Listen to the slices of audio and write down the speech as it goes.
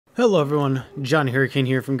Hello everyone, Johnny Hurricane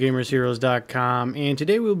here from GamersHeroes.com, and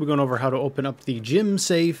today we'll be going over how to open up the gym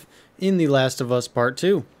safe in The Last of Us Part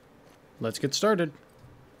 2. Let's get started.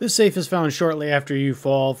 This safe is found shortly after you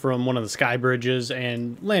fall from one of the sky bridges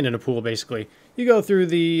and land in a pool, basically. You go through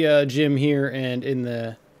the gym here, and in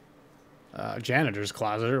the janitor's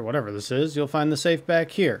closet, or whatever this is, you'll find the safe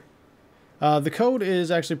back here. The code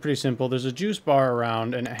is actually pretty simple. There's a juice bar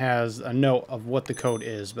around, and it has a note of what the code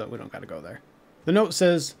is, but we don't gotta go there. The note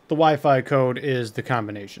says the Wi-Fi code is the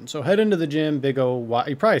combination. So head into the gym, big O,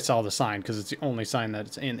 you probably saw the sign because it's the only sign that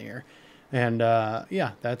it's in here. And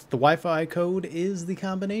yeah, that's the Wi-Fi code is the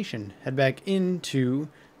combination. Head back into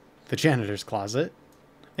the janitor's closet.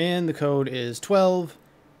 And the code is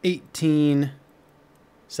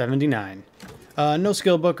 121879. No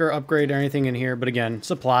skill book or upgrade or anything in here, but again,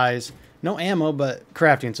 supplies. No ammo, but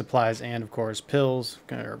crafting supplies and, of course, pills,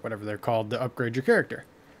 or whatever they're called, to upgrade your character.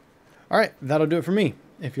 Alright, that'll do it for me.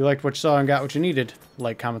 If you liked what you saw and got what you needed,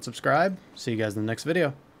 like, comment, subscribe. See you guys in the next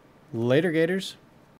video. Later, Gators.